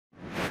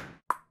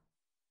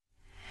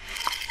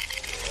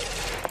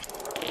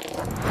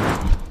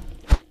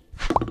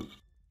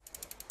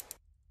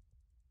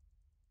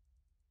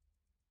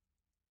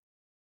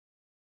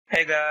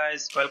Hey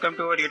guys, welcome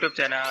to our YouTube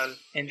channel.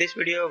 In this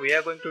video, we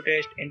are going to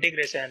test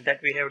integration that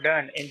we have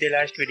done in the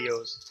last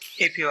videos.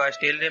 If you are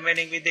still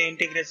remaining with the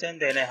integration,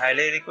 then I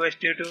highly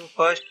request you to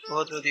first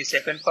go through the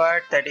second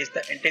part, that is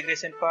the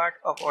integration part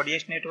of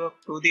AudienceNetwork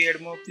to the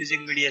AdMob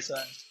using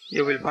mediation.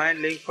 You will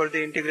find link for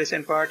the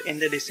integration part in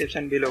the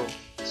description below.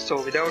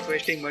 So without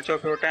wasting much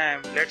of your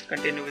time, let's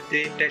continue with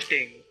the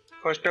testing.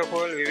 First of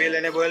all, we will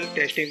enable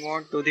testing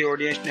mode to the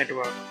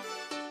AudienceNetwork.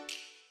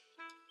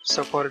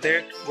 So for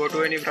that, go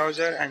to any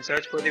browser and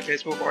search for the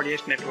Facebook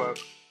Audience Network.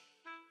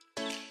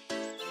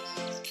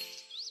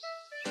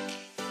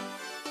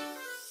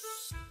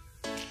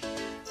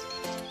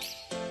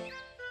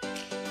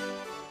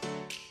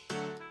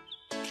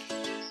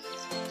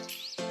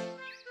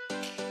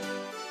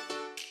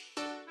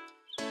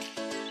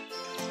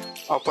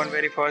 Open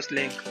very first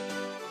link.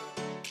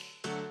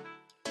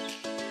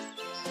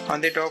 On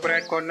the top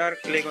right corner,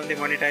 click on the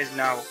Monetize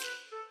Now.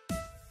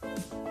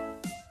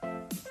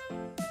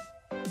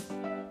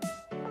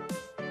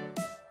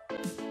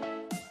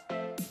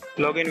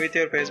 Log in with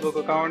your Facebook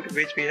account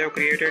which we have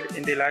created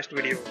in the last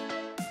video.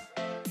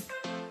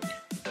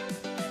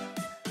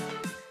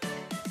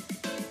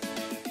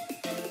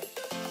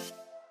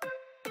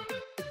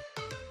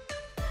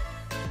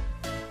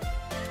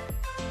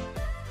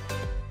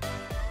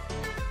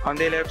 On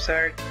the left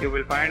side, you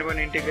will find one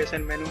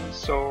integration menu.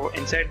 So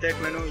inside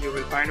that menu, you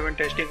will find one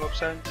testing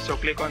option. So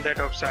click on that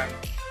option.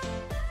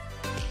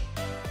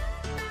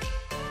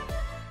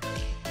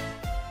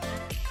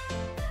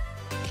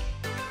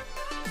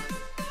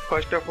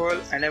 First of all,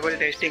 enable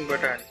testing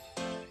button.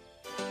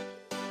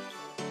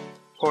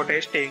 For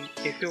testing,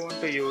 if you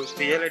want to use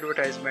real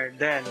advertisement,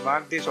 then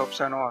mark this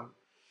option on.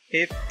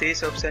 If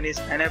this option is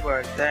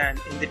enabled, then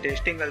in the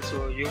testing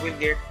also you will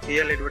get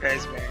real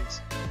advertisements,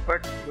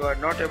 but you are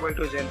not able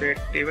to generate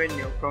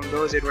revenue from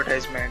those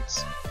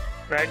advertisements.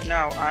 Right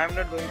now, I am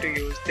not going to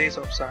use this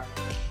option.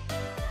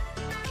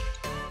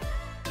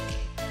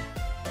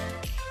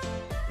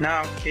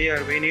 Now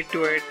here we need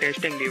to add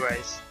testing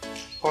device.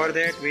 For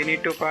that, we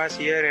need to pass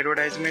here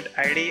advertisement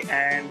ID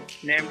and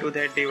name to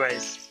that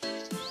device.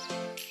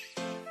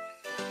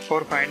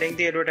 For finding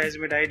the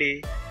advertisement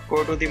ID,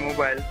 go to the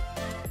mobile.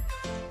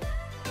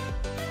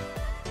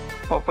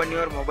 Open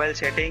your mobile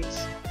settings.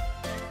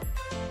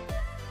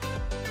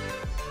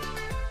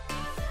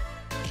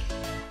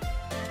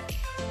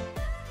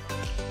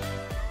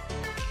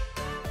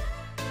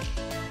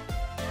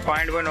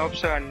 Find one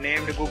option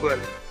named Google.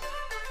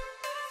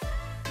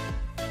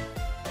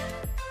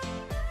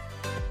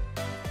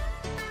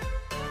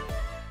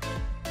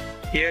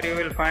 Here you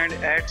will find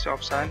Ads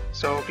option,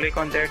 so click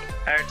on that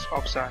Ads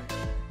option.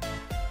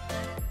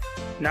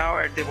 Now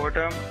at the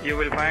bottom you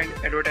will find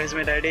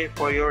advertisement ID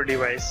for your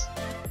device.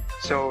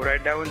 So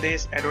write down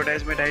this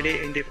advertisement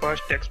ID in the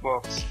first text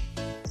box.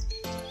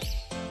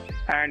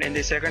 And in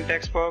the second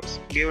text box,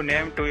 give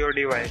name to your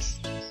device.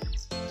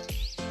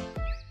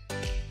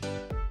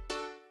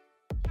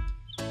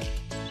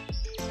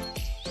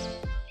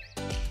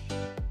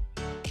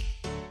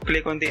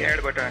 Click on the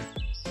Add button.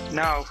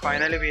 Now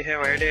finally we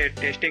have added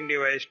testing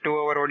device to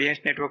our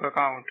AudienceNetwork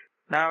account.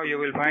 Now you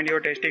will find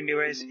your testing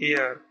device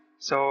here.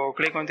 So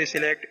click on the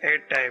select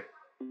Add type.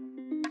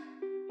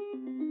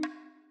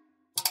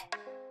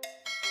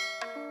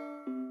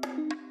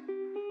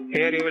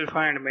 Here you will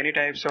find many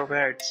types of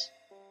ads.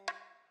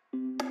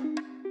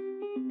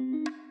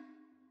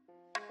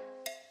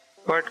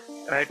 But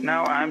right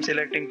now I am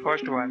selecting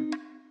first one.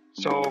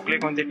 So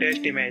click on the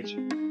test image.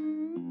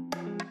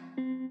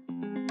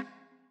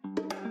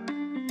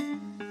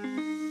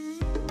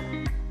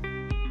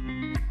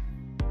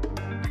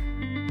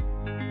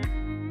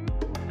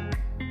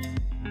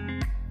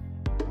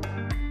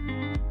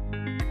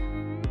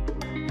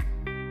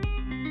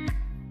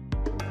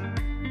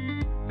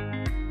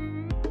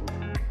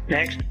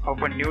 Next,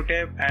 open new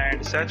tab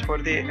and search for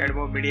the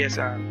AdMob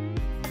Mediation.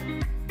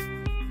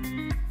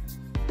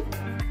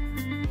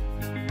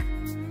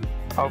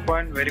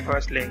 Open very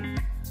first link.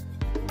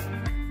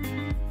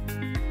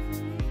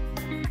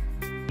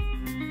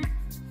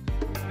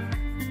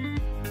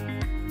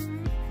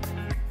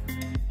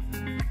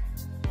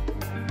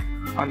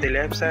 On the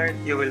left side,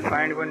 you will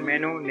find one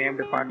menu named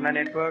Partner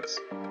Networks.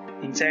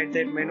 Inside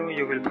that menu,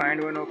 you will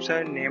find one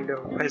option named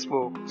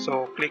Facebook.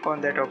 So click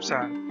on that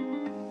option.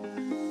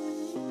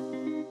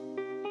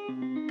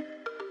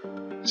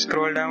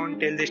 Scroll down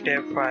till the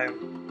step 5.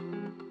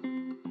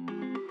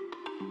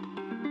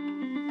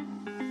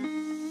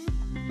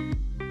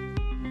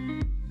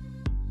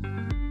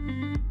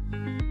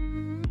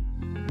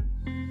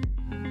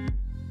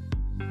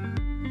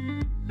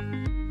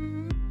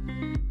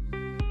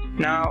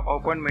 Now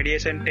open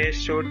mediation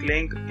test suite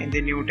link in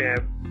the new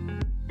tab.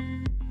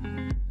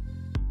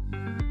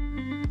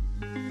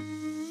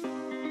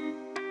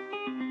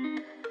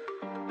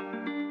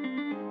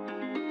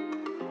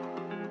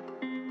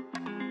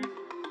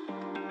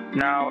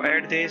 Now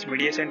add this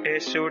mediation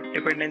test suite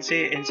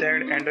dependency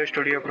inside Android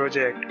Studio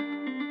project.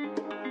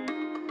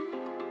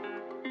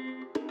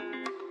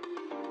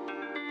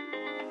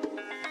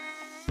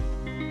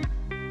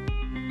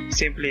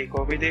 Simply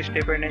copy this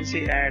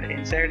dependency and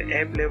inside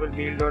app level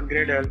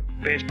build.gradle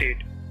paste it.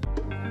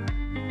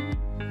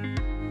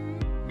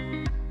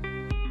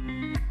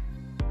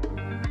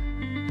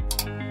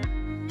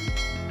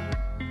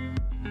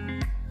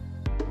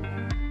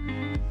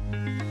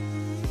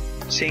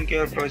 Sync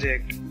your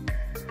project.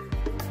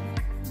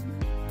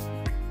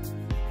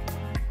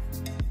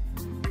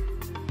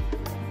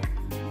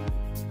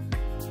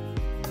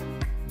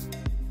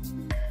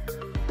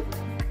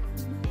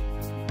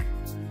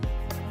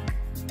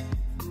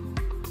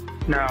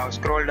 Now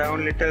scroll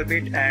down little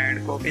bit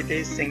and copy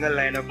this single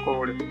line of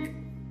code.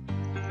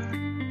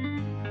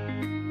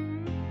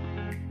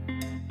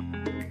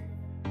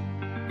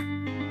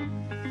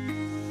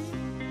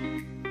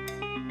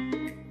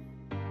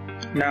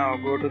 Now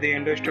go to the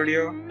Endo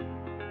Studio.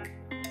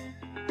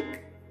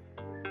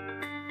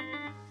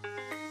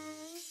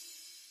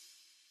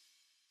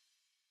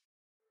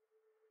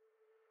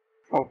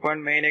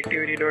 Open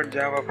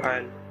main-activity.java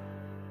file.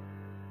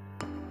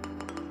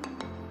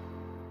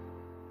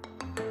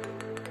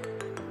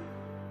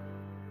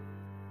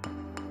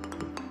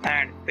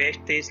 And paste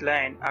this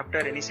line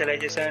after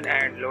initialization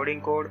and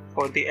loading code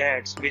for the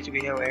ads which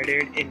we have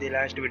added in the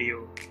last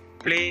video.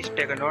 Please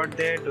take a note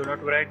that do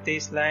not write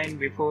this line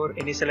before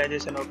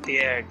initialization of the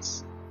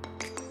ads.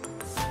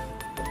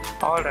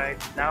 Alright,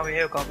 now we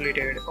have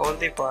completed all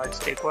the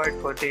parts required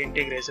for the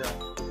integration.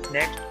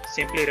 Next,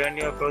 simply run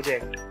your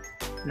project.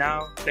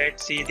 Now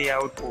let's see the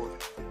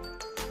output.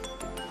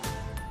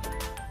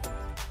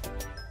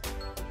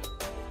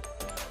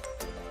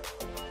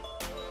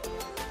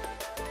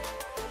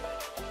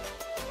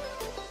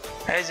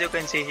 As you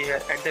can see here,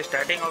 at the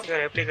starting of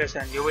your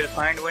application, you will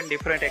find one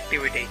different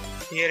activity.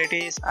 Here it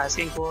is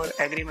asking for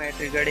agreement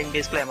regarding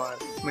disclaimer.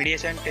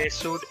 Mediation test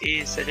suite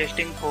is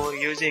suggesting for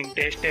using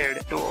tested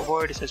to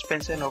avoid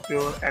suspension of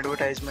your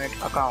advertisement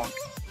account.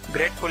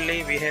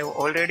 Gratefully, we have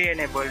already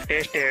enabled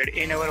tested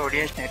in our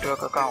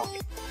AudienceNetwork account.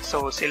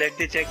 So select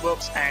the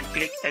checkbox and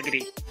click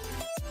agree.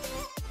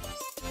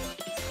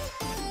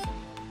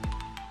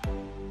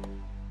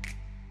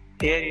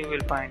 Here you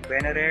will find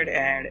banner ad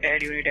and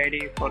add unit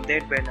ID for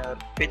that banner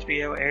which we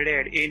have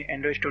added in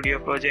Android Studio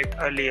project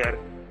earlier.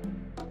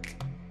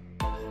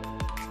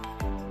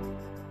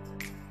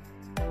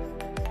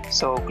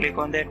 So click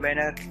on that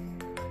banner.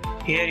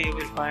 Here you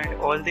will find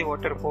all the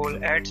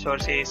waterfall ad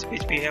sources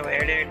which we have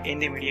added in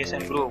the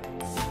mediation group.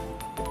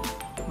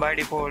 By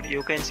default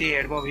you can see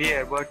AdMob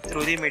here, but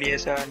through the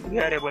mediation we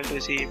are able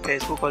to see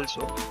Facebook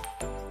also.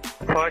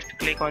 First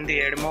click on the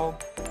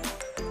AdMob.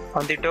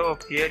 On the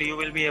top, here you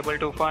will be able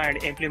to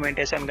find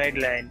implementation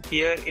guideline.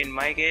 Here in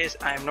my case,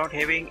 I am not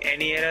having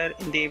any error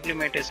in the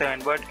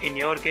implementation, but in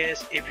your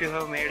case, if you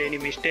have made any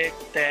mistake,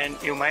 then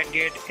you might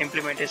get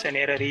implementation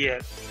error here.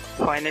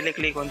 Finally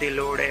click on the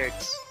load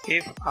ads.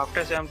 If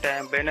after some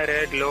time banner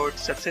ad loads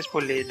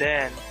successfully,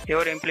 then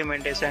your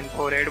implementation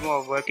for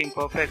AdMob working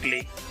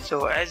perfectly.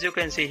 So as you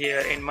can see here,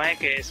 in my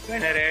case,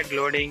 banner ad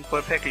loading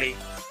perfectly.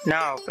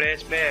 Now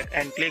press back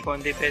and click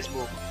on the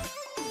Facebook.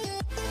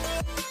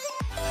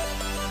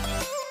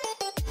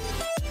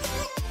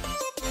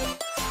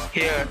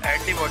 Here at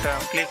the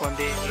bottom, click on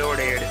the load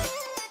ad.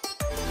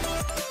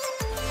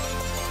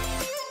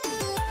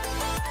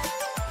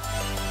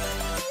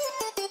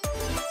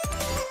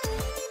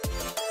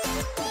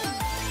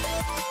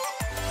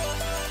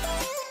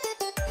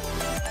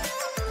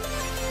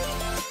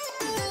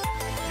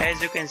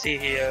 As you can see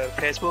here,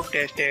 Facebook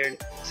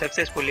tested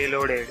successfully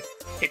loaded.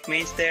 It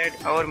means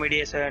that our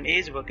mediation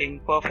is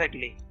working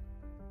perfectly.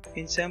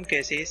 In some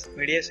cases,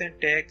 mediation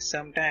takes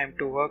some time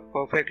to work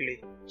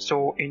perfectly.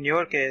 So in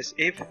your case,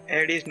 if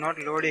ad is not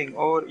loading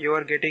or you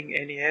are getting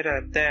any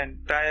error, then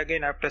try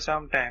again after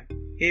some time.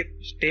 If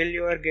still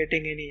you are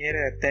getting any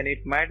error, then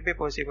it might be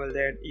possible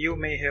that you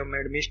may have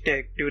made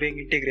mistake during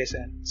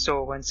integration.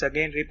 So once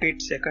again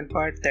repeat second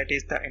part, that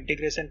is the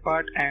integration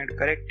part, and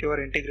correct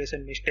your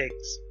integration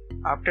mistakes.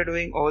 After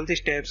doing all the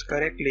steps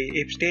correctly,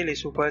 if still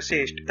issue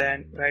persists,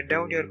 then write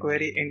down your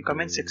query in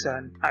comment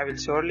section. I will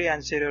surely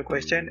answer your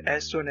question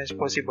as soon as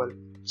possible.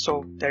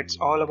 So that's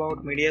all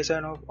about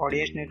mediation of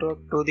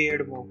AudienceNetwork to the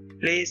AdMob.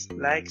 Please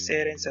like,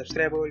 share and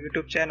subscribe our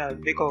YouTube channel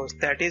because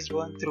that is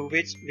one through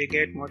which we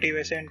get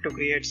motivation to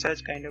create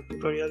such kind of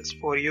tutorials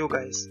for you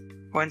guys.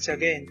 Once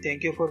again,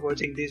 thank you for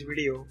watching this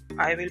video.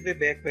 I will be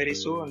back very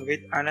soon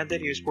with another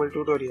useful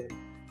tutorial.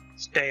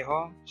 Stay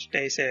home,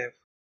 stay safe.